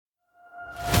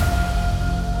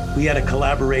We had a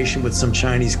collaboration with some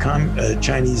Chinese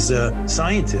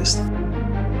scientists.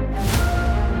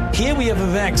 Here we have a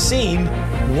vaccine.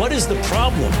 What is the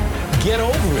problem? Get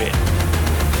over it.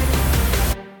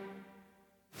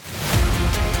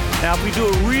 Now, if we do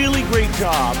a really great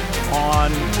job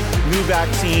on new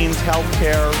vaccines,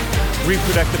 healthcare,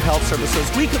 reproductive health services,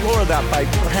 we could lower that by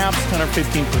perhaps 10 or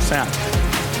 15%.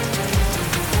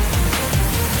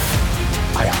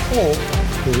 I hope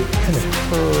that it can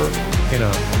occur in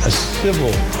a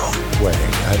civil way,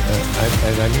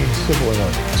 and I mean civil in a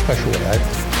special way,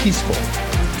 peaceful.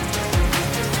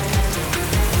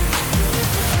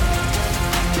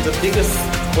 The biggest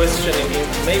question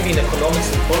maybe in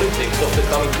economics and politics of the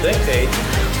coming decade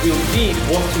will be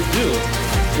what to do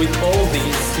with all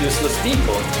these useless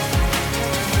people.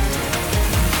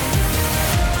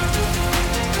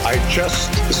 I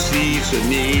just see the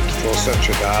need for such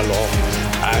a dialogue,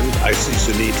 and I see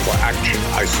the need for action.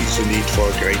 I see the need for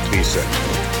a great reset.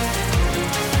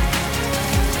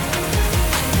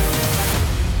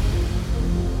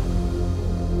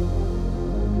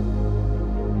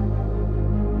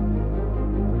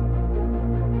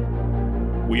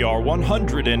 We are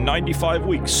 195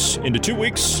 weeks into 2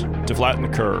 weeks to flatten the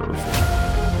curve.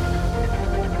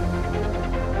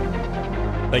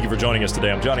 Thank you for joining us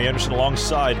today. I'm Johnny Anderson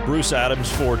alongside Bruce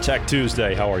Adams for Tech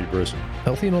Tuesday. How are you, Bruce?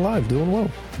 Healthy and alive, doing well.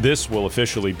 This will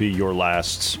officially be your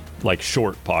last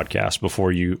short podcast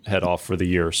before you head off for the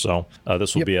year. So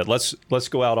this will be it. Let's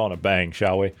go out on a bang,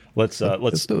 shall we? Let's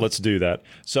do that.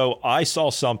 So I saw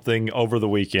something over the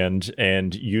weekend,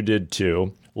 and you did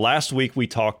too. Last week we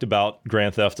talked about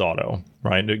Grand Theft Auto,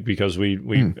 right? Because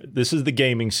this is the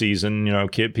gaming season. You know,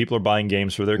 people are buying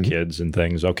games for their kids and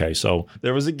things. Okay, so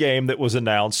there was a game that was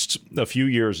announced a few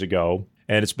years ago,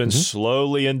 and it's been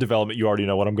slowly in development. You already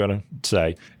know what I'm going to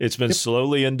say. It's been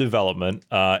slowly in development,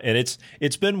 and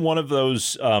it's been one of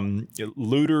those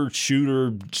looter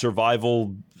shooter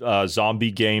survival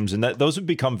zombie games, and those have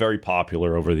become very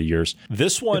popular over the years.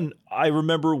 This one, I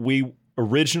remember we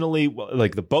originally,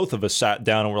 the both of us sat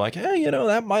down and we're like, hey,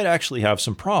 that might actually have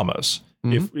some promise.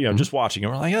 If just watching it,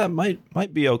 we're like, yeah, it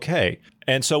might be okay.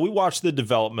 And so we watched the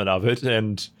development of it,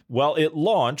 and it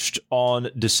launched on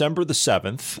December the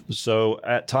 7th. So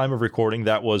at time of recording,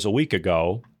 that was a week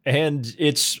ago. And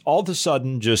it's all of a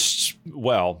sudden just,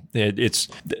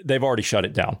 they've already shut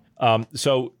it down.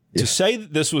 To say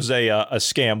that this was a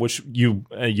scam, which you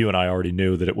and I already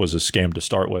knew that it was a scam to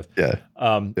start with.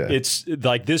 It's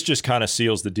like this just kind of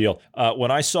seals the deal.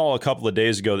 When I saw a couple of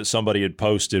days ago that somebody had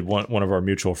posted, one of our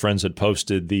mutual friends had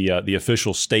posted the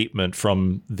official statement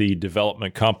from the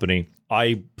development company,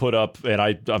 I put up, and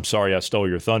I'm sorry I stole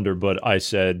your thunder, but I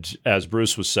said, as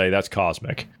Bruce would say, that's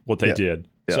cosmic, what they did.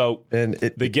 Yeah. So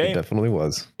the game, it definitely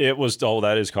was. It was. Oh,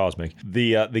 that is cosmic.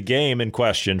 The game in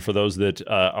question, for those that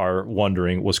are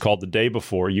wondering, was called The Day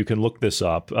Before. You can look this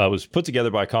up. It was put together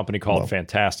by a company called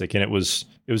Fantastic, and it was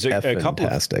a couple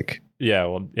of Fantastic.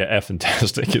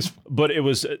 Fantastic is. But it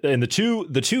was, and the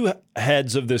two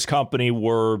heads of this company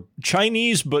were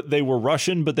Chinese, but they were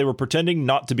Russian, but they were pretending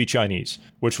not to be Chinese,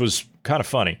 which was kind of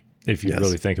funny if you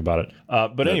really think about it.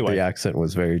 But anyway, the accent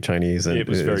was very Chinese, and it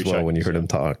was very Chinese when you heard him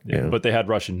talk. Yeah. But they had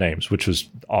Russian names, which was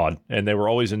odd, and they were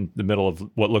always in the middle of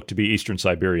what looked to be Eastern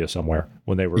Siberia somewhere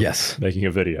when they were making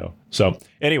a video. So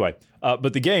anyway,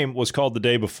 but the game was called The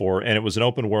Day Before, and it was an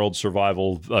open world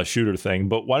survival shooter thing.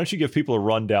 But why don't you give people a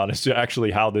rundown as to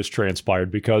actually how this transpired?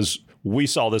 Because we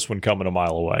saw this one coming a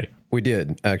mile away. We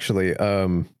did, actually.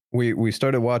 We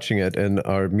started watching it, and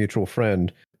our mutual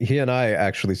friend, he and I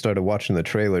actually started watching the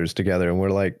trailers together, and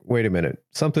we're like, wait a minute,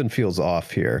 something feels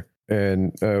off here.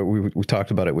 And we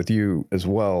talked about it with you as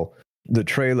well. The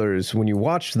trailers, when you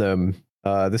watch them,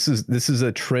 this is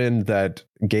a trend that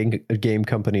game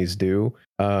companies do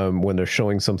when they're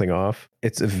showing something off.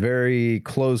 It's a very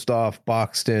closed off,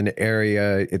 boxed in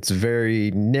area. It's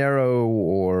very narrow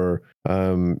or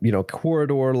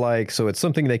corridor like. So it's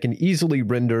something they can easily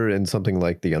render in something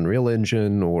like the Unreal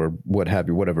Engine or what have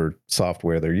you, whatever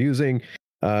software they're using,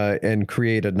 and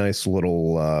create a nice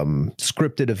little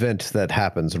scripted event that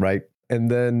happens, right? And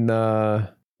then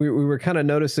we were kind of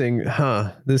noticing,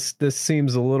 this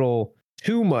seems a little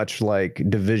too much like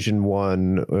Division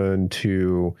 1 and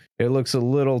 2. It looks a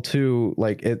little too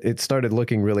like it started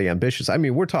looking really ambitious. I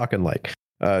mean, we're talking like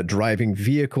driving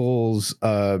vehicles,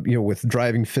 with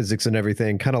driving physics and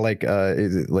everything, kind of like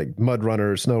Mud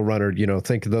Runner, Snow Runner,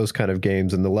 think of those kind of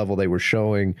games and the level they were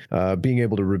showing, being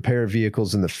able to repair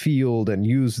vehicles in the field and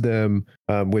use them,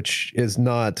 which is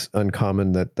not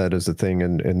uncommon that is a thing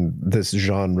in this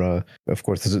genre. Of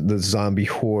course, the zombie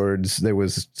hordes, there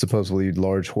was supposedly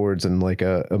large hordes in like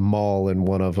a mall in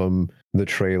one of them, the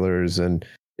trailers, and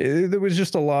there was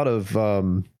just a lot of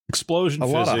explosion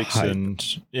physics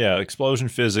and explosion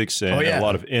physics and a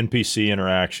lot of NPC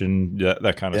interaction,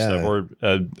 that kind of stuff, or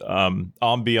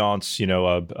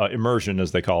ambiance, immersion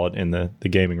as they call it in the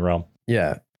gaming realm.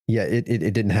 Yeah,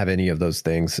 it didn't have any of those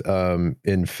things.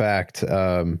 In fact,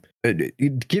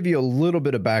 it give you a little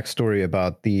bit of backstory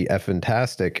about the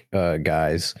Fantastic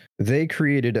guys. They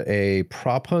created a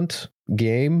prop hunt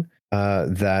game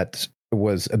that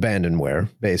was abandonware.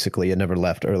 Basically, it never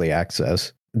left early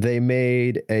access. They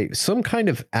made some kind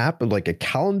of app, like a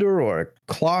calendar or a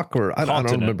clock, or I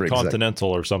don't remember exactly. Continental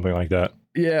or something like that.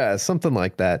 Yeah, something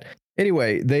like that.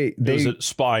 Anyway, it was a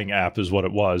spying app is what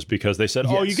it was, because they said,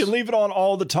 you can leave it on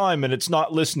all the time and it's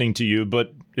not listening to you,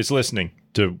 but it's listening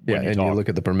to when you talk. You look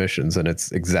at the permissions and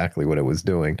it's exactly what it was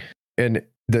doing. And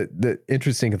the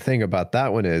interesting thing about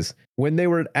that one is when they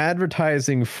were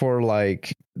advertising for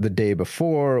like the day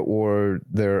before or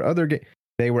their other game,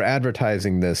 they were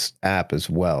advertising this app as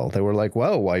well. They were like,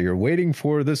 well, while you're waiting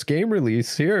for this game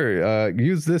release, here,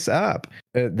 use this app.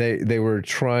 They were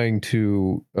trying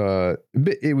to,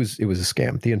 it was a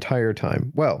scam the entire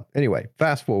time. Well, anyway,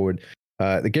 fast forward,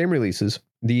 the game releases.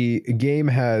 The game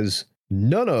has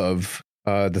none of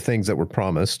the things that were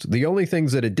promised. The only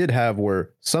things that it did have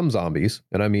were some zombies.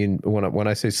 And I mean, when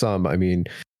I say some, I mean,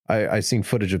 I seen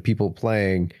footage of people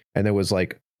playing and there was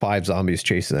like 5 zombies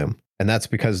chasing them. And that's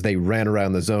because they ran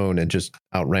around the zone and just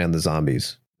outran the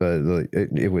zombies.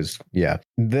 It was.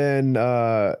 Then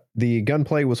the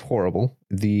gunplay was horrible.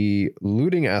 The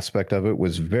looting aspect of it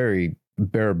was very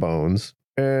bare bones.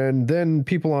 And then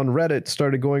people on Reddit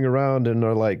started going around and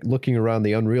are like looking around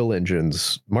the Unreal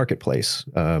Engine's marketplace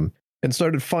and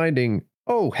started finding,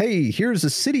 oh, hey, here's a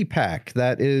city pack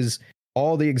that is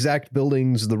all the exact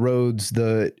buildings, the roads,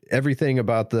 the everything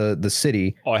about the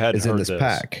city is in this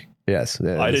pack. Yes.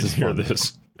 I didn't hear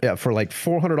this. Yeah, for like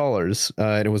 $400.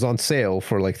 And it was on sale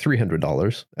for like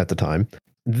 $300 at the time.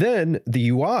 Then the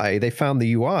UI, they found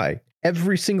the UI.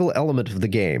 Every single element of the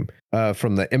game,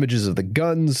 from the images of the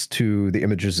guns to the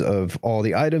images of all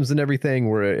the items and everything,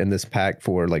 were in this pack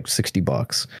for like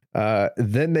 $60.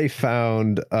 Then they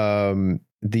found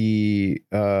the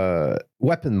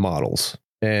weapon models.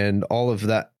 And all of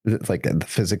that, like the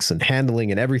physics and handling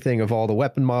and everything of all the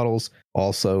weapon models,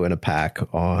 also in a pack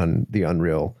on the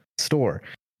Unreal store.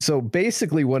 So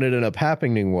basically what ended up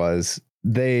happening was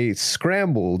they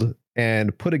scrambled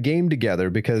and put a game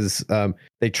together because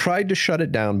they tried to shut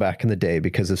it down back in the day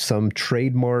because of some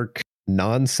trademark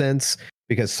nonsense,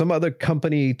 because some other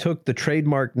company took the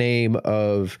trademark name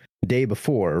of Day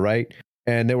Before, right?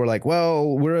 And they were like,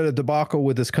 well, we're at a debacle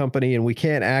with this company and we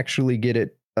can't actually get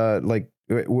it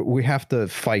we have to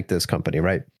fight this company,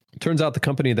 right? Turns out the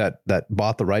company that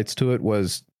bought the rights to it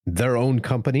was their own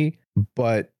company,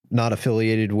 but not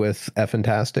affiliated with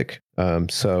Fantastic.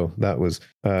 So that was,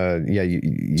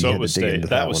 you so had it was to dig into staged.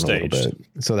 That was staged.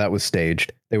 So that was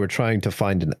staged. They were trying to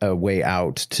find a way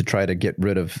out to try to get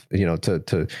rid of,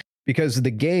 because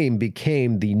the game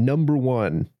became the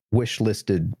 #1 wish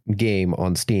listed game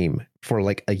on Steam for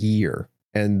like a year.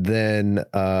 And then,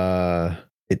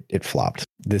 it flopped.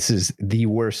 This is the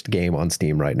worst game on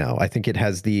Steam right now. I think it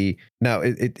has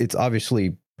it's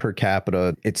obviously per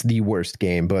capita, it's the worst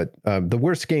game, but the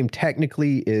worst game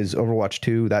technically is Overwatch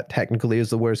 2. That technically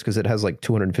is the worst because it has like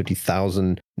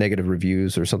 250,000 negative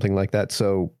reviews or something like that.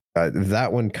 So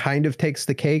that one kind of takes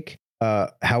the cake.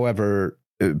 However,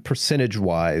 percentage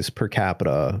wise per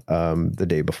capita, the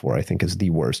Day Before I think is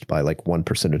the worst by like 1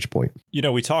 percentage point.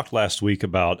 We talked last week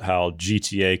about how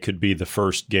GTA could be the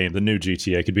first game, the new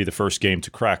GTA could be the first game to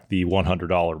crack the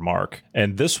 $100 mark.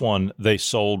 And this one they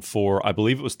sold for, I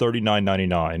believe it was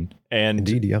 $39.99. And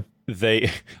indeed, yeah.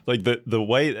 They like the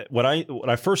way when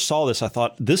I first saw this, I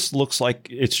thought this looks like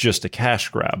it's just a cash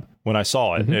grab. When I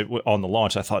saw it, on the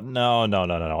launch, I thought, no,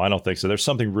 I don't think so. There's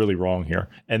something really wrong here.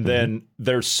 And then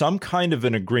there's some kind of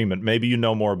an agreement. Maybe you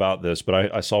know more about this,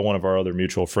 but I saw one of our other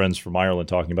mutual friends from Ireland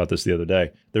talking about this the other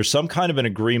day. There's some kind of an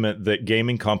agreement that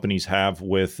gaming companies have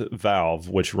with Valve,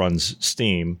 which runs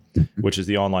Steam, which is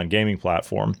the online gaming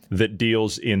platform, that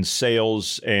deals in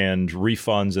sales and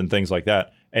refunds and things like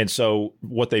that. And so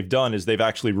what they've done is they've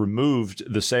actually removed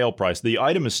the sale price. The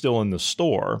item is still in the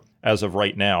store as of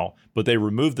right now, but they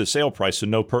removed the sale price, so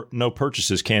no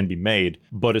purchases can be made.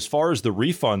 But as far as the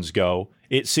refunds go,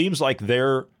 it seems like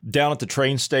they're down at the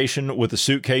train station with the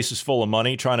suitcases full of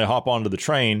money trying to hop onto the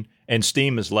train, and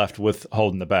Steam is left with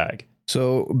holding the bag.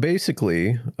 So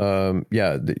basically,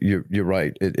 you're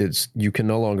right. It's you can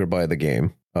no longer buy the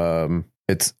game.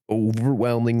 It's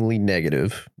overwhelmingly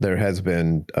negative. There has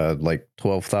been like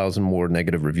 12,000 more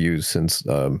negative reviews since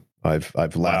I've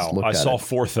last looked at it. I saw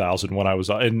 4,000 when I was,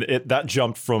 and that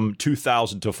jumped from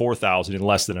 2,000 to 4,000 in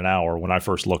less than an hour when I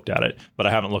first looked at it, but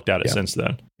I haven't looked at it since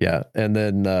then. Yeah. And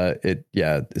then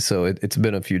so it's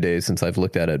been a few days since I've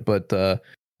looked at it, but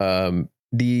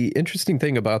the interesting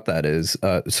thing about that is,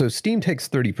 so Steam takes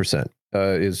 30%,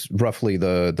 is roughly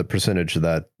the percentage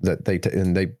that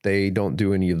they don't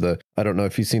do any of the, I don't know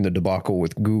if you've seen the debacle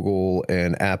with Google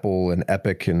and Apple and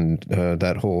Epic and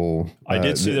that whole. I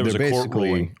did see there was a court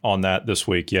ruling on that this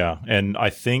week. Yeah. And I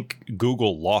think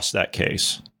Google lost that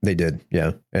case. They did.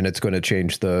 Yeah. And it's going to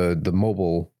change the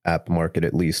mobile app market,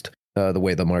 at least the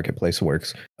way the marketplace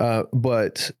works.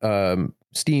 But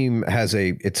Steam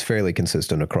it's fairly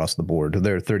consistent across the board.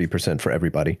 They're 30% for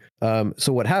everybody.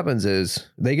 So what happens is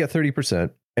they get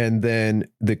 30%, and then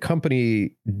the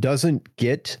company doesn't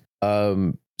get.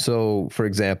 So for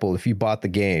example, if you bought the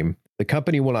game, the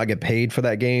company will not get paid for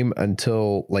that game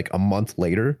until like a month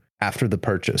later after the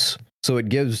purchase. So it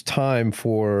gives time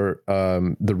for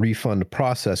the refund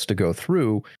process to go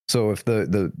through. So if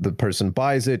the person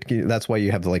buys it, that's why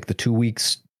you have like the 2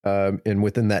 weeks. And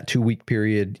within that 2 week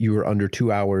period, you were under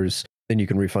 2 hours, then you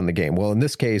can refund the game. Well, in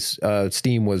this case,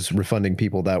 Steam was refunding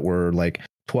people that were like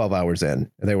 12 hours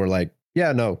in. And they were like,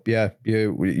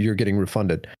 you're getting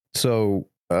refunded. So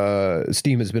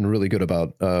Steam has been really good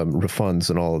about refunds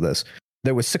and all of this.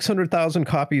 There was 600,000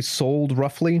 copies sold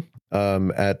roughly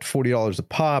at $40 a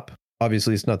pop.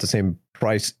 Obviously, it's not the same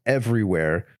price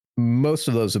everywhere. Most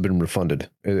of those have been refunded,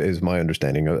 is my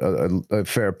understanding. A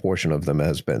fair portion of them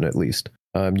has been, at least.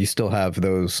 You still have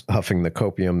those huffing the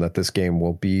copium that this game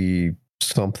will be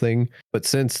something. But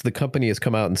since the company has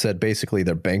come out and said basically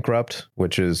they're bankrupt,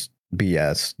 which is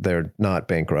BS, they're not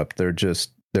bankrupt.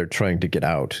 They're trying to get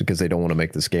out because they don't want to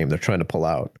make this game. They're trying to pull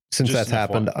out. Since that's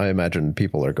happened, I imagine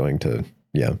people are going to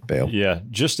bail. Yeah,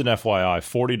 just an FYI,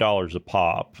 $40 a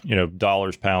pop,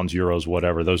 dollars, pounds, euros,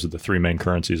 whatever. Those are the three main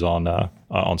currencies on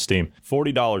Steam.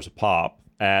 $40 a pop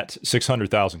at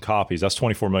 600,000 copies. That's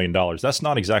 $24 million. That's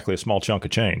not exactly a small chunk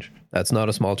of change. That's not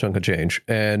a small chunk of change.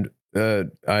 And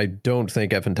I don't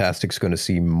think Fantastic's going to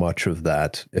see much of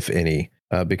that, if any,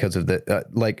 because of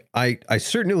the, I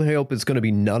certainly hope it's going to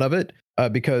be none of it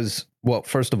because, well,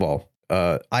 first of all,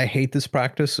 I hate this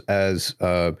practice as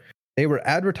they were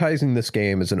advertising this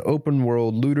game as an open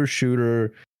world looter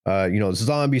shooter,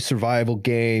 zombie survival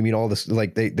game, all this,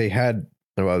 like they had,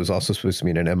 it was also supposed to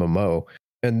be an MMO.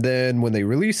 And then when they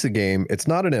release the game, it's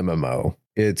not an MMO.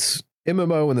 It's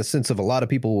MMO in the sense of a lot of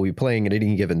people will be playing at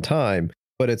any given time.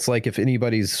 But it's like if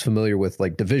anybody's familiar with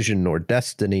like Division or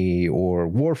Destiny or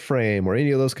Warframe or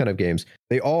any of those kind of games,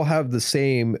 they all have the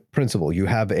same principle. You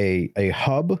have a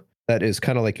hub that is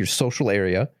kind of like your social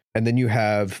area. And then you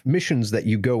have missions that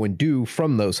you go and do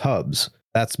from those hubs.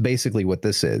 That's basically what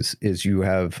this is you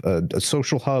have a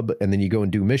social hub and then you go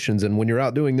and do missions. And when you're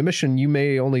out doing the mission, you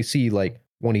may only see like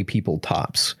 20 people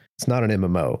tops. It's not an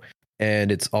MMO,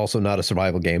 and it's also not a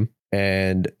survival game,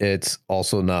 and it's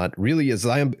also not really a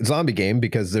zombie game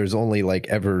because there's only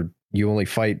you only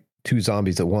fight 2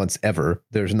 zombies at once ever.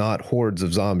 There's not hordes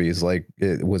of zombies like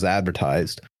it was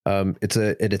advertised. It's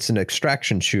an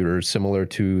extraction shooter similar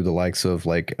to the likes of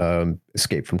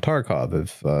Escape from Tarkov,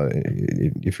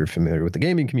 if you're familiar with the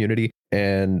gaming community.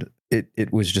 And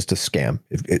it was just a scam.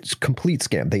 It's a complete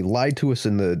scam. They lied to us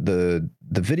in the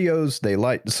videos. They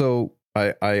lied. So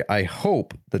I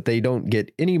hope that they don't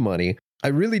get any money. I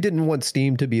really didn't want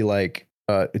Steam to be like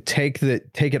take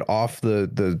it off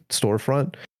the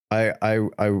storefront.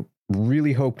 I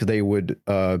really hoped they would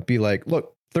be like,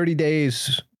 look, 30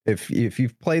 days. If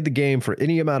you've played the game for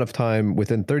any amount of time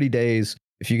within 30 days,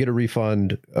 if you get a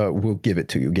refund, we'll give it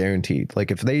to you, guaranteed.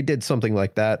 Like if they did something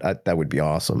like that, that would be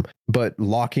awesome. But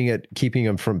locking it, keeping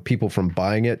them from people from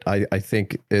buying it, I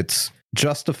think it's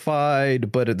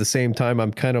justified. But at the same time,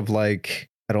 I'm kind of like,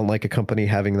 I don't like a company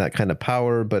having that kind of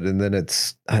power. But and then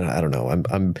it's, I don't know.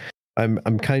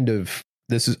 I'm kind of,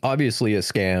 this is obviously a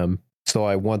scam, so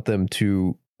I want them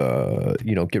to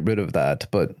get rid of that.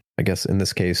 But I guess in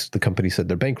this case, the company said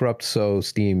they're bankrupt, so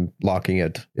Steam locking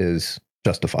it is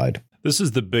justified. This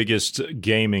is the biggest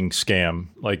gaming scam,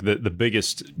 like the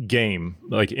biggest game,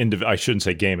 like I shouldn't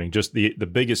say gaming, just the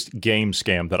biggest game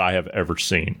scam that I have ever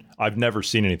seen. I've never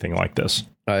seen anything like this.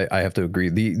 I have to agree.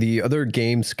 The other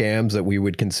game scams that we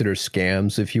would consider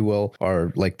scams, if you will,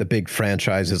 are like the big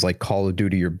franchises like Call of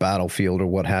Duty or Battlefield or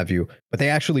what have you, but they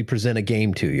actually present a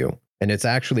game to you. And it's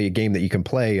actually a game that you can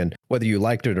play, and whether you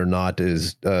liked it or not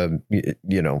is,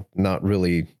 not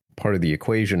really part of the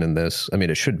equation in this. I mean,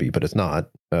 it should be, but it's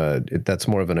not. That's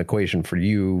more of an equation for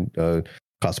you,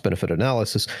 cost-benefit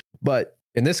analysis. But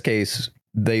in this case,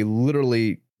 they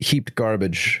literally heaped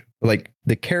garbage like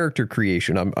the character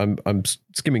creation. I'm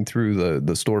skimming through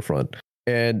the storefront,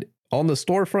 and on the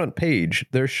storefront page,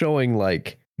 they're showing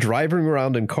like driving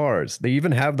around in cars. They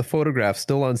even have the photograph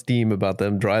still on Steam about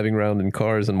them driving around in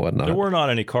cars and whatnot. There were not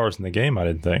any cars in the game, I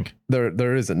didn't think.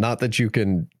 There isn't. Not that you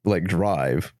can like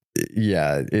drive.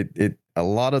 Yeah, it a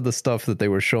lot of the stuff that they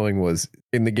were showing was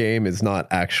in the game is not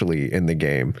actually in the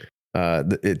game.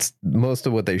 It's most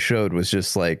of what they showed was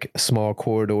just like small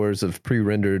corridors of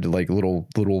pre-rendered like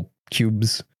little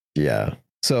cubes. Yeah.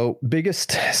 So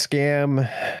biggest scam.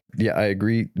 Yeah, I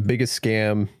agree. Biggest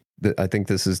scam. I think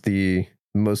this is the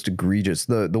most egregious.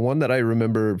 The one that I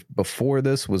remember before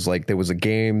this was like there was a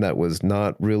game that was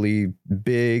not really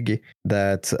big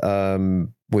that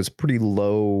was pretty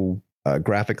low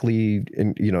graphically,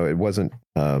 and it wasn't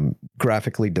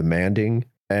graphically demanding,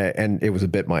 and it was a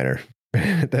bit miner.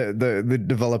 the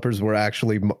developers were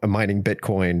actually mining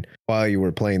Bitcoin while you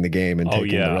were playing the game and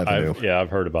taking the revenue. I've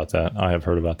heard about that. I have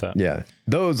heard about that. Yeah,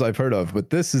 those I've heard of, but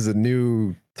this is a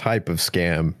new type of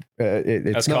scam.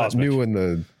 It's not cosmic. New in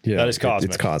the that is cosmic.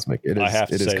 It's cosmic. It is. I have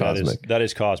to say cosmic. that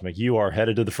is cosmic. You are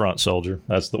headed to the front, soldier.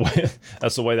 That's the way.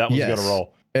 That's the way that one's going to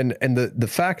roll. And the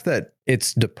fact that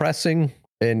it's depressing.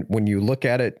 And when you look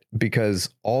at it, because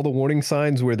all the warning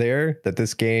signs were there that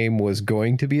this game was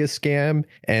going to be a scam,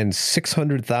 and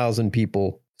 600,000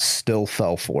 people still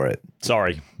fell for it.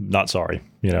 Sorry, not sorry.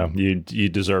 You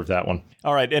deserve that one.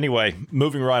 All right. Anyway,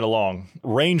 moving right along.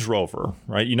 Range Rover,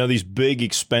 right? These big,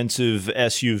 expensive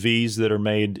SUVs that are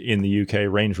made in the UK,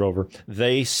 Range Rover.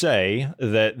 They say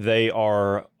that they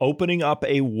are opening up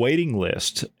a waiting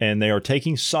list, and they are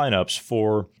taking signups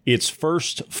for its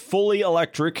first fully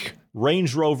electric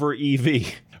Range Rover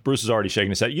EV. Bruce is already shaking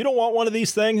his head. You don't want one of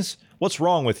these things? What's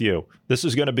wrong with you? This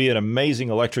is going to be an amazing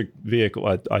electric vehicle,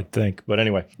 I think. But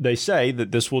anyway, they say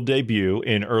that this will debut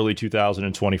in early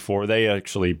 2024.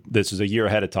 This is a year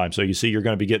ahead of time. So you see, you're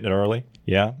going to be getting it early.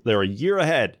 Yeah, they're a year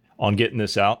ahead on getting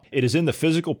this out. It is in the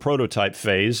physical prototype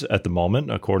phase at the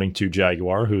moment, according to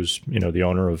Jaguar, who's the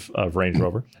owner of Range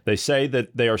Rover. They say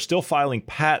that they are still filing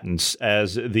patents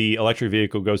as the electric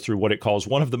vehicle goes through what it calls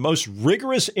one of the most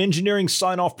rigorous engineering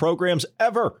sign-off programs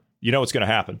ever. You know what's going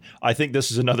to happen. I think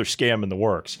this is another scam in the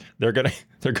works. They're going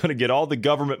to get all the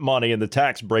government money and the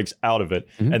tax breaks out of it,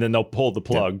 and then they'll pull the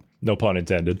plug, no pun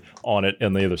intended, on it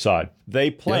on the other side.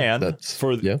 They plan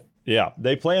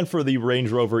they plan for the Range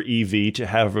Rover EV to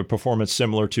have a performance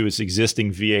similar to its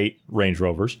existing V8 Range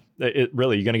Rovers. You're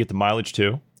going to get the mileage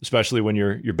too, especially when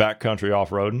you're backcountry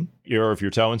off-roading, or if you're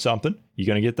towing something. You're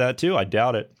going to get that too? I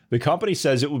doubt it. The company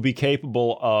says it will be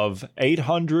capable of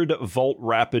 800-volt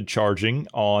rapid charging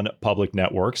on public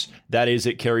networks. That is,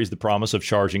 it carries the promise of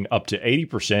charging up to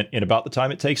 80% in about the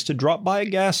time it takes to drop by a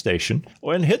gas station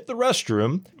and hit the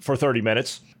restroom for 30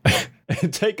 minutes.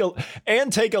 And take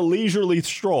a leisurely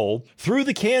stroll through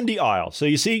the candy aisle. So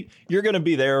you see, you're going to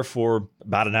be there for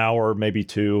about an hour, maybe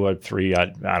 2 or 3. I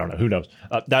don't know. Who knows?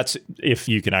 That's if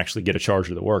you can actually get a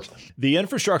charger that works. The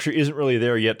infrastructure isn't really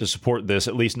there yet to support this,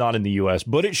 at least not in the U.S.,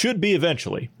 but it should be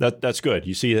eventually. That's good.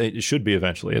 You see, it should be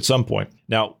eventually at some point.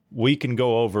 Now, we can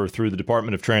go over through the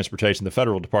Department of Transportation, the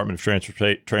Federal Department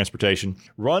of Transportation,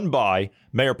 run by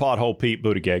Mayor Pothole Pete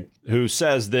Buttigieg, who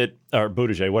says that, or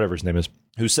Buttigieg, whatever his name is,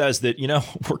 who says that,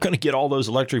 we're going to get all those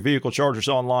electric vehicle chargers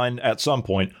online at some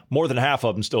point. More than half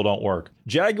of them still don't work.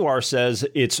 Jaguar says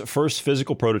its first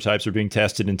physical prototypes are being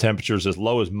tested in temperatures as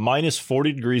low as minus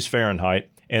 40 degrees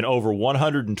Fahrenheit and over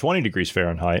 120 degrees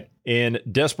Fahrenheit in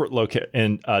desperate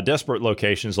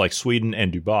locations like Sweden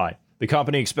and Dubai. The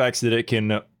company expects that it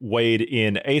can wade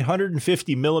in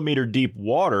 850 millimeter deep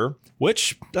water,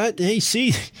 which,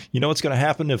 you know what's going to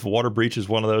happen if water breaches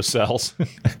one of those cells?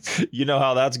 You know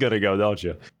how that's going to go, don't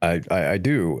you? I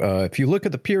do. If you look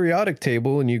at the periodic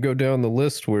table and you go down the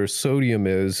list where sodium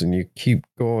is and you keep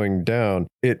going down,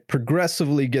 it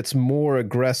progressively gets more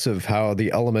aggressive how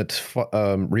the element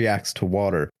reacts to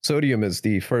water. Sodium is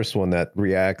the first one that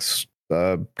reacts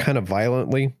kind of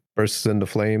violently. Bursts into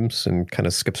flames and kind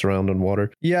of skips around on water.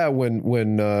 Yeah,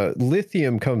 when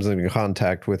lithium comes into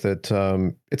contact with it,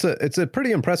 it's a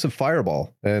pretty impressive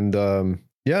fireball. And I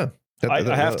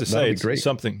have to say, it's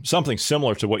something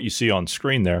similar to what you see on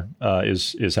screen there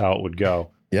is how it would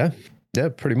go. Yeah,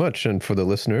 pretty much. And for the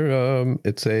listener,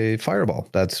 it's a fireball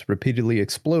that's repeatedly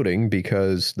exploding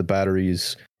because the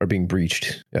batteries are being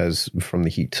breached from the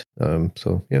heat.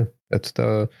 That's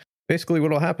basically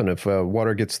what will happen if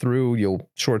water gets through. You'll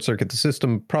short circuit the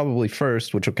system probably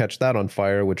first, which will catch that on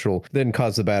fire, which will then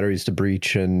cause the batteries to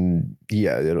breach. And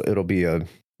it'll be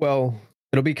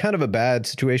kind of a bad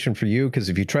situation for you, because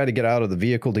if you try to get out of the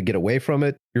vehicle to get away from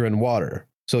it, you're in water.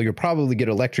 So you'll probably get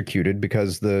electrocuted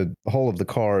because the whole of the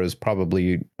car is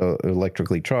probably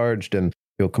electrically charged, and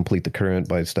you'll complete the current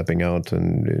by stepping out.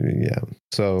 And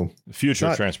so future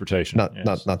of transportation, not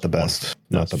the best.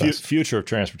 Not the best. Future of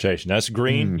transportation. That's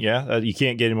green. You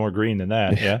can't get any more green than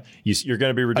that. Yeah, you're going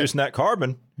to be reducing that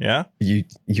carbon. Yeah,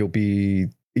 you'll be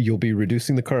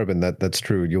reducing the carbon. That's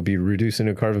true. You'll be reducing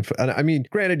the carbon. And I mean,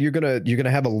 granted, you're gonna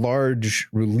have a large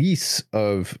release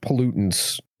of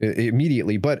pollutants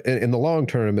immediately, but in the long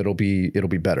term, it'll be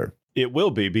better. It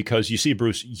will be, because you see,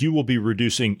 Bruce, you will be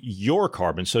reducing your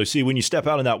carbon. So see, when you step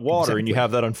out in that water and you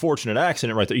have that unfortunate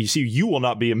accident right there, you see, you will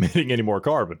not be emitting any more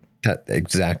carbon.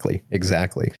 Exactly.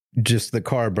 Just the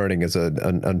car burning is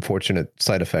an unfortunate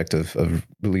side effect of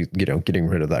really, getting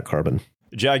rid of that carbon.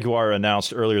 Jaguar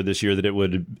announced earlier this year that it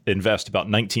would invest about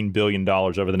 $19 billion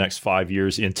over the next 5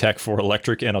 years in tech for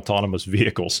electric and autonomous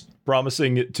vehicles,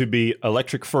 promising it to be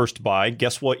electric first by,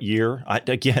 guess what year?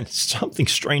 Again, something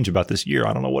strange about this year.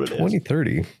 I don't know what it is.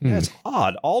 2030. Yeah, it's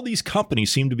odd. All these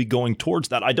companies seem to be going towards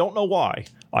that. I don't know why.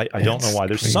 I don't know why.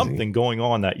 There's something going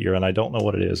on that year, and I don't know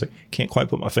what it is. I can't quite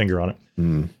put my finger on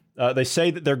it. They say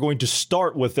that they're going to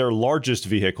start with their largest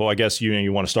vehicle. I guess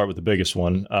you want to start with the biggest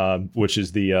one, which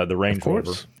is the Range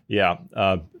Rover. Yeah.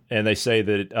 And they say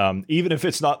that even if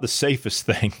it's not the safest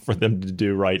thing for them to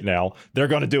do right now, they're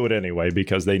going to do it anyway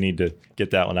because they need to get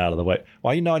that one out of the way.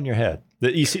 Why are you nodding your head?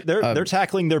 You see, they're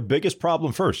tackling their biggest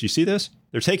problem first. You see this?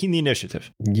 They're taking the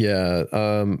initiative. Yeah.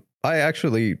 I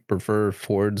actually prefer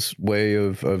Ford's way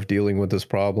of dealing with this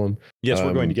problem. Yes,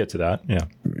 we're going to get to that. Yeah.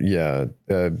 Yeah.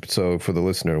 So for the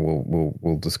listener,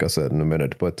 we'll discuss that in a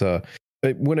minute. But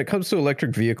when it comes to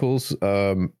electric vehicles,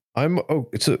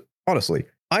 honestly,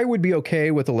 I would be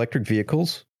okay with electric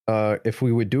vehicles if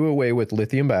we would do away with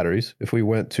lithium batteries. If we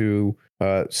went to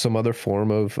some other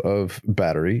form of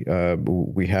battery,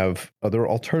 we have other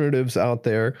alternatives out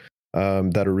there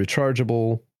that are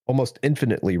rechargeable, almost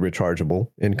infinitely rechargeable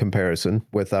in comparison,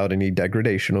 without any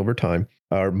degradation over time,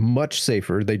 are much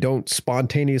safer. They don't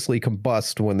spontaneously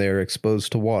combust when they're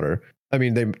exposed to water. I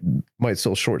mean, they might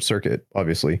still short circuit,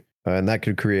 obviously, and that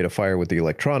could create a fire with the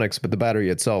electronics, but the battery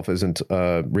itself isn't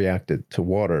reacted to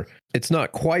water. It's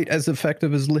not quite as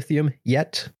effective as lithium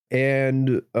yet.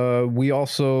 And we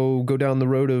also go down the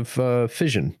road of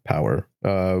fission power,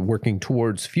 working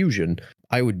towards fusion.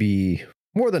 I would be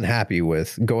more than happy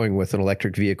with going with an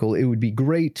electric vehicle. It would be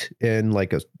great in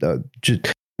like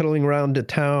just pedaling around to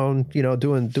town,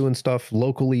 doing stuff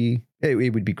locally.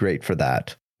 It would be great for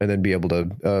that. And then be able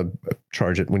to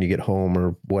charge it when you get home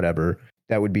or whatever.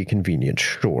 That would be convenient,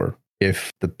 sure.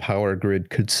 If the power grid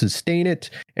could sustain it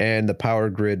and the power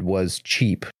grid was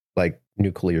cheap, like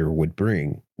nuclear would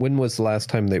bring. When was the last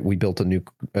time that we built a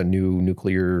new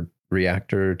nuclear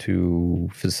reactor to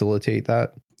facilitate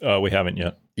that? We haven't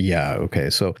yet. Yeah. Okay.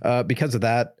 So because of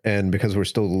that, and because we're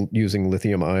still using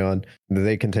lithium ion,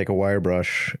 they can take a wire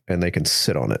brush and they can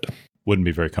sit on it. Wouldn't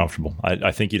be very comfortable.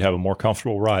 I think you'd have a more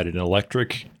comfortable ride in an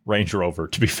electric Range Rover,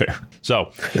 to be fair.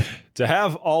 So to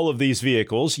have all of these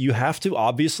vehicles, you have to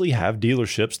obviously have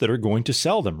dealerships that are going to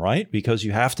sell them, right? Because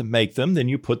you have to make them, then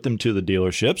you put them to the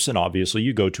dealerships, and obviously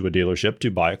you go to a dealership to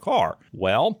buy a car.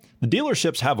 Well, the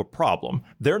dealerships have a problem.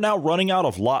 They're now running out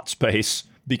of lot space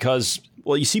because,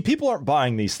 well, you see, people aren't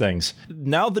buying these things.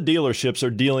 Now the dealerships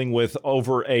are dealing with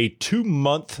over a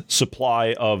 2-month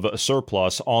supply of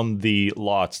surplus on the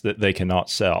lots that they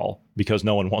cannot sell because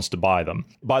no one wants to buy them.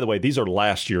 By the way, these are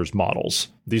last year's models.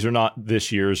 These are not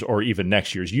this year's or even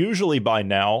next year's. Usually by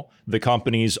now, the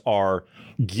companies are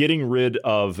getting rid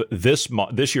of this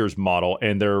year's model,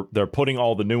 and they're putting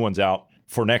all the new ones out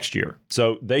for next year.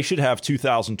 So they should have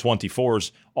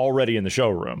 2024s already in the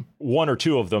showroom, 1 or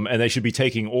 2 of them, and they should be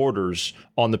taking orders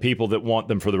on the people that want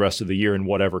them for the rest of the year in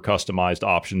whatever customized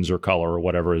options or color or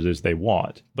whatever it is they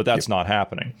want. But that's not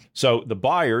happening. So the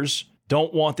buyers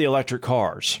don't want the electric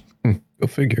cars. Go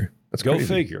figure. That's Go crazy.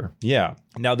 figure. Yeah.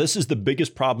 Now, this is the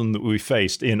biggest problem that we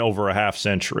faced in over a half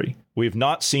century. We've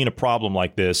not seen a problem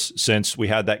like this since we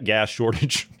had that gas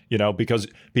shortage, because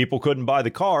people couldn't buy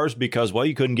the cars because, well,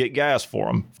 you couldn't get gas for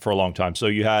them for a long time. So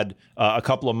you had a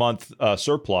couple of month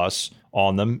surplus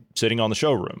on them sitting on the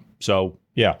showroom. So,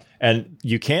 yeah. And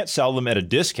you can't sell them at a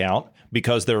discount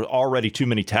because there are already too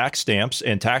many tax stamps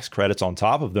and tax credits on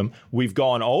top of them. We've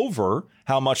gone over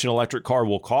how much an electric car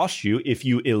will cost you if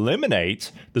you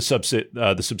eliminate the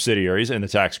subsidiaries and the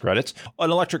tax credits.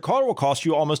 An electric car will cost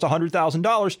you almost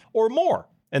 $100,000 or more.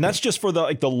 And that's just for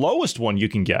the lowest one you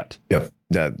can get. Yep.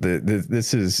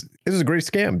 This is a great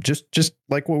scam. Just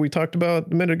like what we talked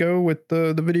about a minute ago with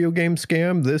the video game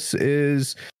scam. This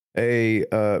is a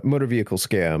motor vehicle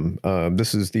scam.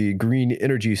 This is the green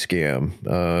energy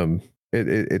scam.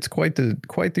 It's quite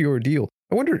the ordeal.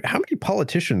 I wonder how many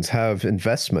politicians have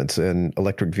investments in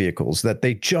electric vehicles that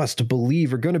they just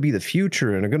believe are going to be the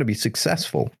future and are going to be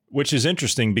successful. Which is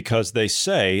interesting because they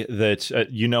say that,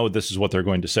 this is what they're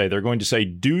going to say. They're going to say,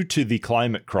 due to the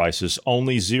climate crisis,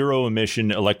 only zero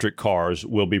emission electric cars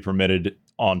will be permitted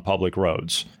on public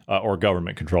roads or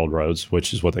government controlled roads,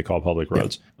 which is what they call public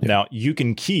roads. Yeah. Now, you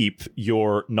can keep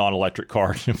your non-electric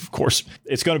car. Of course,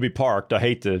 it's going to be parked. I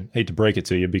hate to break it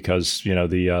to you because,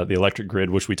 the electric grid,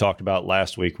 which we talked about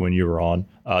last week when you were on,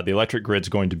 the electric grid's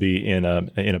going to be in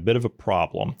a bit of a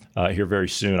problem here very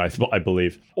soon, I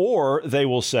believe. Or they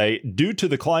will say, due to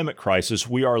the climate crisis,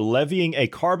 we are levying a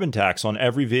carbon tax on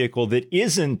every vehicle that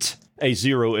isn't a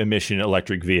zero-emission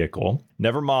electric vehicle.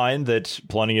 Never mind that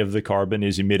plenty of the carbon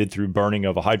is emitted through burning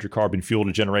of a hydrocarbon fuel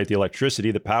to generate the electricity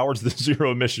that powers the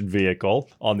zero-emission vehicle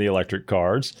on the electric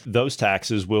cars. Those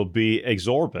taxes will be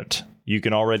exorbitant. You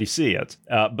can already see it,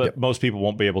 but most people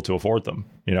won't be able to afford them.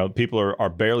 People are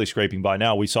barely scraping by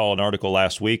now. We saw an article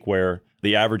last week where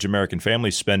the average American family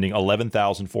is spending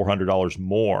 $11,400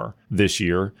 more this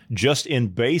year just in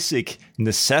basic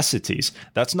necessities.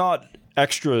 That's not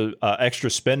extra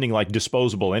spending like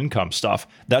disposable income stuff.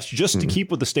 That's just to keep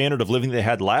with the standard of living they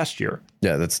had last year.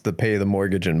 Yeah, that's to pay the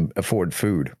mortgage and afford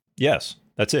food. Yes,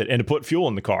 that's it. And to put fuel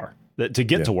in the car to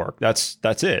get to work. That's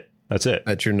it. That's it.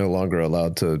 That you're no longer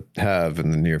allowed to have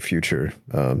in the near future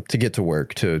to get to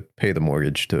work, to pay the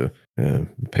mortgage, to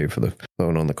pay for the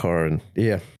loan on the car. And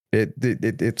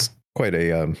it's quite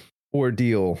a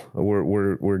ordeal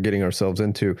we're getting ourselves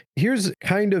into. Here's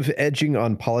kind of edging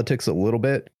on politics a little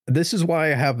bit. This is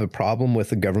why I have a problem with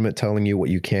the government telling you what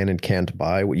you can and can't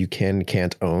buy, what you can and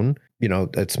can't own.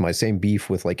 That's my same beef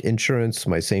with like insurance,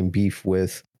 my same beef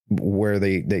with where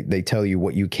they tell you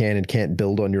what you can and can't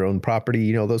build on your own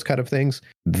property, those kind of things.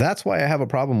 That's why I have a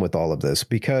problem with all of this,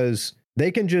 because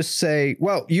they can just say,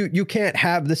 well, you can't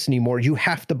have this anymore. You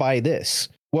have to buy this.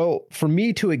 Well, for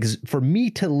me to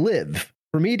live,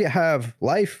 for me to have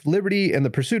life, liberty, and the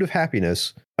pursuit of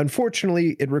happiness,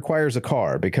 unfortunately, it requires a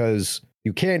car because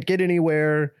you can't get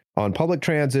anywhere on public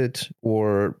transit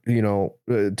or,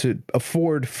 to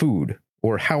afford food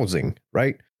or housing,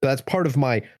 right? That's part of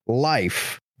my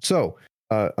life. So,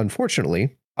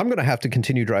 unfortunately, I'm going to have to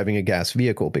continue driving a gas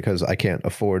vehicle because I can't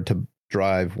afford to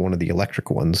drive one of the electric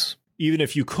ones. Even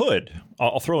if you could,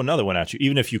 I'll throw another one at you.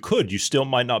 Even if you could, you still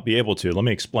might not be able to. Let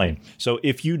me explain. So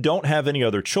if you don't have any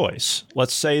other choice,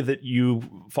 let's say that you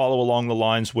follow along the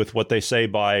lines with what they say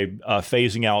by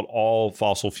phasing out all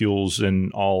fossil fuels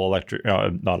and all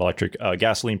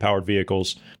gasoline powered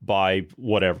vehicles by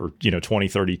whatever,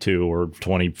 2032 or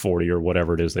 2040 or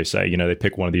whatever it is they say. They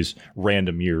pick one of these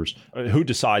random years. Who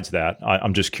decides that?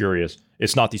 I'm just curious.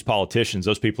 It's not these politicians.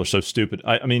 Those people are so stupid.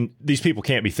 I mean, these people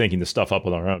can't be thinking this stuff up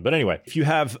on their own. But anyway, if you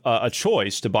have a choice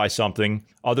to buy something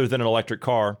other than an electric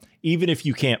car, even if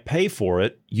you can't pay for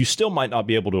it, you still might not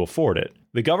be able to afford it.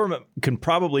 The government can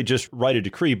probably just write a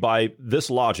decree by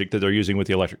this logic that they're using with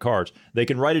the electric cars. They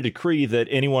can write a decree that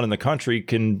anyone in the country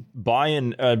can buy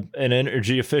an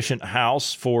energy efficient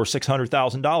house for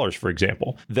 $600,000, for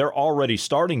example. They're already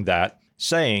starting that,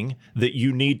 saying that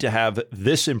you need to have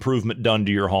this improvement done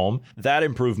to your home, that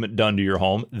improvement done to your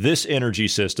home, this energy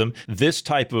system, this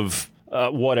type of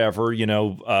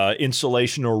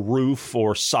insulation or roof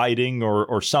or siding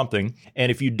or something.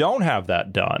 And if you don't have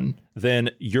that done, then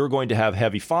you're going to have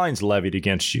heavy fines levied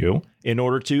against you in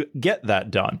order to get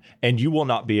that done. And you will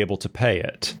not be able to pay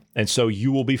it. And so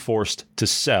you will be forced to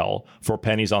sell for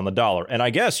pennies on the dollar. And I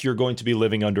guess you're going to be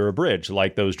living under a bridge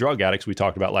like those drug addicts we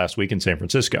talked about last week in San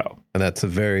Francisco. And that's a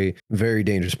very, very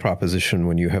dangerous proposition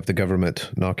when you have the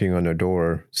government knocking on your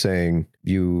door saying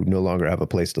you no longer have a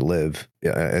place to live.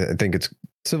 Yeah, I think it's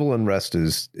civil unrest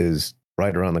is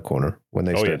right around the corner when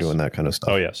they start doing that kind of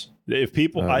stuff. Oh, yes. If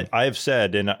people, I have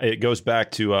said, and it goes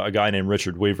back to a guy named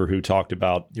Richard Weaver who talked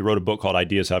about, he wrote a book called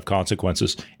Ideas Have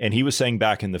Consequences. And he was saying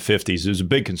back in the 50s, he was a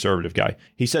big conservative guy.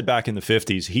 He said back in the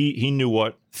 50s, he knew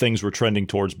what things were trending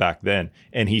towards back then.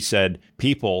 And he said,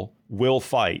 people will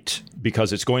fight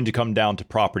because it's going to come down to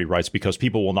property rights because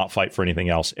people will not fight for anything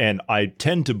else. And I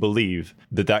tend to believe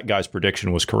that guy's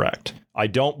prediction was correct. I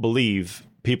don't believe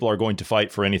people are going to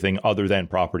fight for anything other than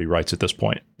property rights at this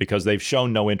point because they've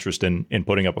shown no interest in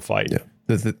putting up a fight. Yeah.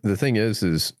 The thing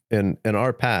is in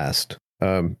our past,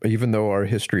 even though our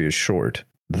history is short,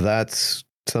 that's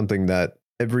something that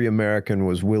every American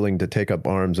was willing to take up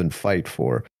arms and fight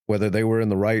for, whether they were in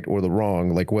the right or the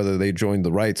wrong, like whether they joined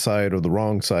the right side or the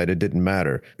wrong side, it didn't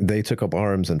matter. They took up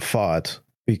arms and fought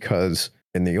because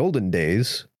in the olden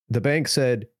days, the bank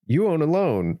said, you own a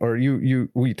loan or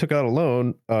we took out a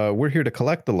loan. We're here to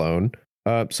collect the loan.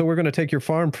 So we're going to take your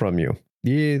farm from you.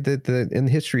 Yeah, in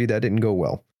history, that didn't go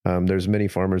well. There's many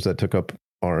farmers that took up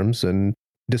arms and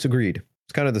disagreed.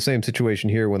 It's kind of the same situation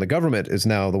here when the government is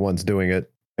now the ones doing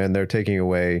it, and they're taking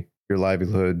away your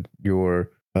livelihood, your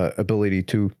ability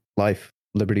to life,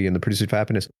 liberty, and the pursuit of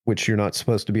happiness, which you're not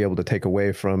supposed to be able to take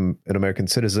away from an American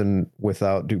citizen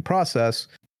without due process.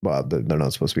 Well, they're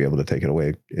not supposed to be able to take it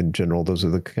away in general. Those are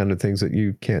the kind of things that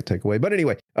you can't take away. But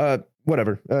anyway,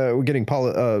 whatever. We're getting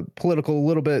political a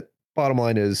little bit. Bottom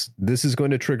line is this is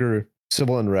going to trigger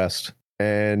civil unrest.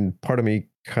 And part of me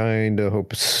kind of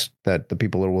hopes that the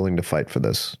people are willing to fight for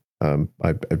this. I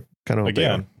kind of hope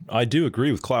again, I do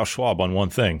agree with Klaus Schwab on one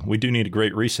thing. We do need a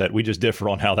great reset. We just differ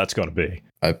on how that's going to be.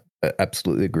 I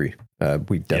absolutely agree.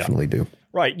 We definitely do.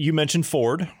 Right. You mentioned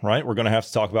Ford, right? We're going to have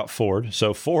to talk about Ford.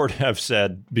 So Ford have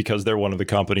said, because they're one of the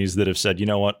companies that have said, you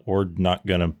know what, we're not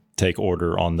going to take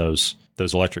order on those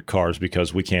electric cars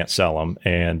because we can't sell them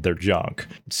and they're junk.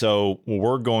 So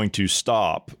we're going to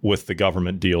stop with the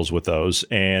government deals with those,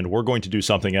 and we're going to do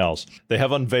something else. They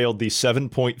have unveiled the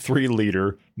 7.3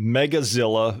 liter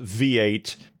Megazilla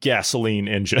V8 gasoline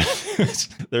engine.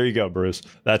 There you go, Bruce.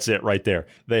 That's it right there.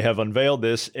 They have unveiled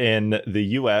this in the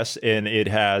US, and it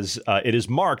is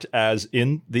marked as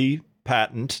in the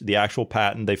patent, the actual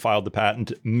patent. They filed the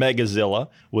patent Megazilla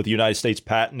with the United States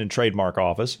Patent and Trademark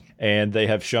Office, and they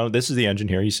have shown, this is the engine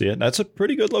here, you see it. That's a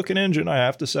pretty good looking engine, I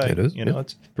have to say. It is.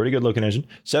 It's a pretty good looking engine.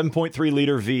 7.3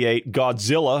 liter V8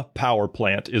 Godzilla power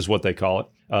plant is what they call it.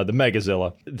 The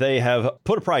Megazilla. They have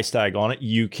put a price tag on it.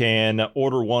 You can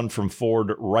order one from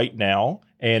Ford right now,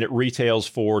 and it retails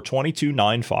for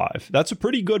 $22,950. That's a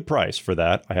pretty good price for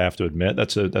that, I have to admit.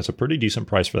 That's a pretty decent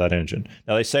price for that engine.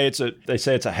 Now they say it's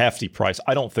a hefty price.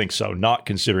 I don't think so, not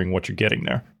considering what you're getting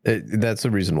there. That's a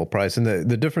reasonable price, and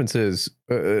the difference is,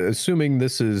 assuming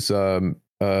this is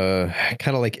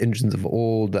kind of like engines of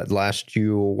old that last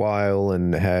you a while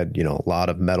and had, a lot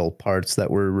of metal parts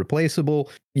that were replaceable.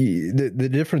 The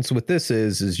difference with this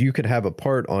is you could have a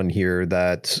part on here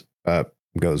that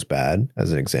goes bad,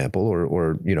 as an example,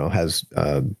 or has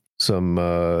some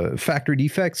factory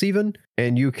defects even,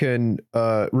 and you can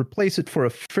replace it for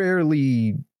a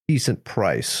fairly decent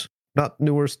price. Not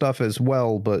newer stuff as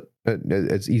well, but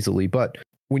as easily. But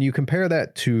when you compare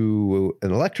that to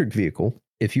an electric vehicle,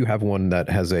 if you have one that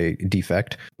has a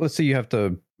defect, let's say you have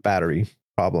the battery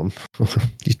problem,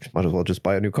 you might as well just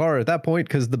buy a new car at that point,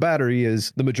 because the battery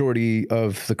is the majority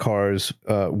of the car's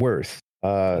worth.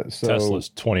 So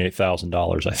Tesla's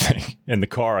 $28,000, I think, and the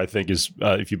car, I think, is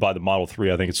if you buy the Model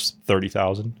 3, I think it's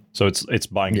 $30,000. So it's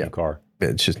buying a new car.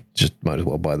 It's just might as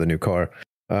well buy the new car.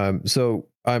 So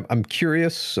I'm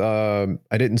curious. I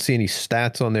didn't see any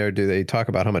stats on there. Do they talk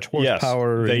about how much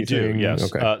horsepower? Yes, they do.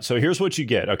 Yes. Okay. So here's what you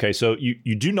get. Okay. So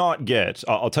you do not get.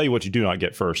 I'll tell you what you do not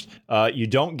get first. You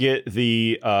don't get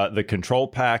the control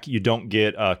pack. You don't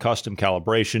get custom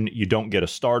calibration. You don't get a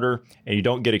starter, and you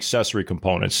don't get accessory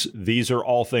components. These are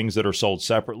all things that are sold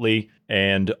separately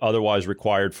and otherwise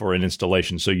required for an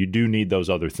installation. So you do need those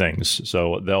other things.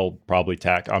 So they'll probably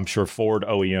tack. I'm sure Ford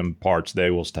OEM parts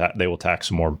they will tack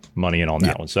some more money in on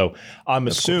that one. So I'm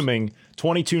assuming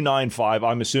 $22,950.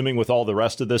 I'm assuming with all the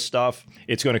rest of this stuff,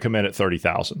 it's going to come in at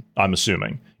 $30,000. I'm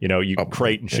assuming,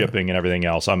 crate and shipping and everything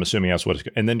else. I'm assuming that's what it's,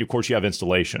 and then of course you have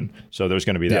installation. So there's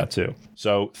going to be that too.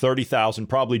 So $30,000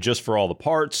 probably just for all the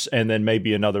parts, and then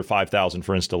maybe another $5,000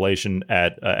 for installation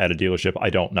at a dealership. I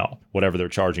don't know. Whatever they're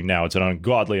charging now, it's an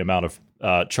ungodly amount of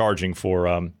charging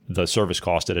for the service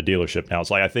cost at a dealership now.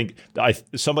 It's like,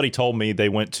 somebody told me they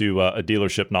went to a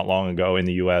dealership not long ago in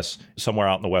the U.S., somewhere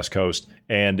out in the West Coast,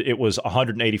 and it was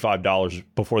 $185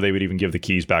 before they would even give the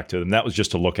keys back to them. That was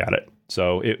just to look at it.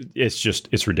 So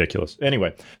it's ridiculous.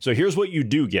 Anyway, so here's what you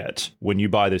do get when you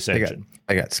buy this engine.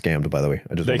 I got scammed, by the way.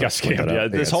 They got scammed. Yeah,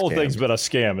 this whole thing's been a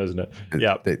scam, isn't it?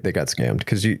 Yeah, they got scammed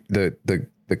because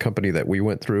the company that we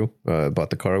went through,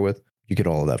 bought the car with, you get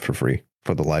all of that for free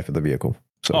for the life of the vehicle.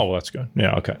 So. Oh, well, that's good.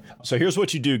 Yeah, okay. So here's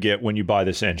what you do get when you buy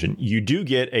this engine. You do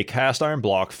get a cast iron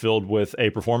block filled with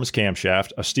a performance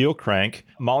camshaft, a steel crank,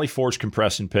 Moly forged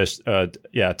compression piston, 10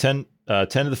 to the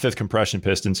 5th compression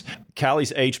pistons,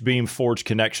 Callie's H-beam forged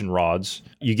connection rods.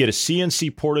 You get a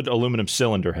CNC ported aluminum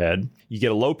cylinder head. You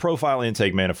get a low profile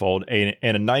intake manifold and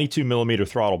a 92 millimeter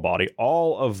throttle body,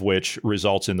 all of which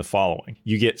results in the following.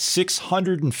 You get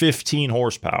 615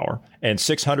 horsepower and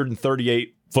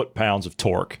 638 foot-pounds of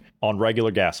torque on regular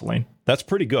gasoline. That's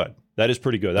pretty good. That is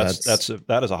pretty good.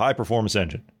 That is a high performance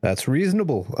engine. That's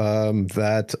reasonable.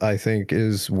 That I think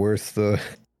is worth the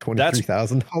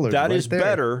 $23,000. That is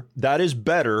better. That is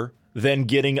better than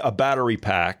getting a battery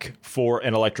pack for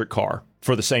an electric car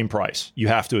for the same price. You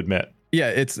have to admit. Yeah,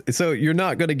 it's so you're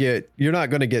not gonna get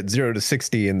 0 to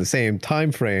 60 in the same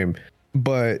time frame,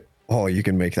 but you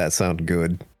can make that sound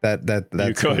good. That's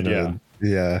you could,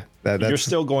 yeah. You're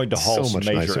still going to haul some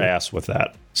major nicer. ass with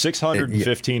that.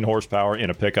 615 horsepower in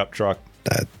a pickup truck.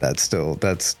 That's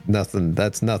nothing.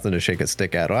 That's nothing to shake a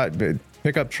stick at.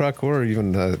 Pickup truck or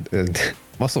even a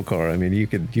muscle car. I mean, you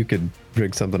could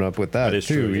rig something up with that is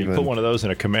too. True. You put one of those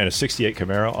in a 68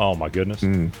 Camaro. Oh my goodness.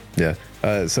 Yeah.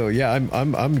 So yeah,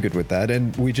 I'm good with that.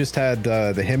 And we just had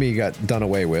the Hemi got done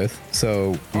away with.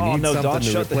 So you need something Dodge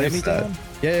to shut the replace Hemi that. down?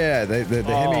 Yeah. The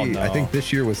Hemi. No. I think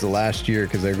this year was the last year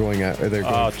because they're going for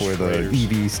traitors.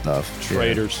 the EV stuff.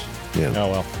 Traitors. Yeah.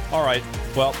 Oh well. All right.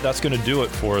 Well, that's going to do it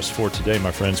for us for today,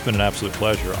 my friends. It's been an absolute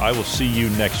pleasure. I will see you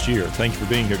next year. Thank you for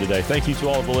being here today. Thank you to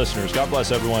all of the listeners. God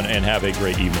bless everyone and have a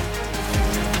great evening.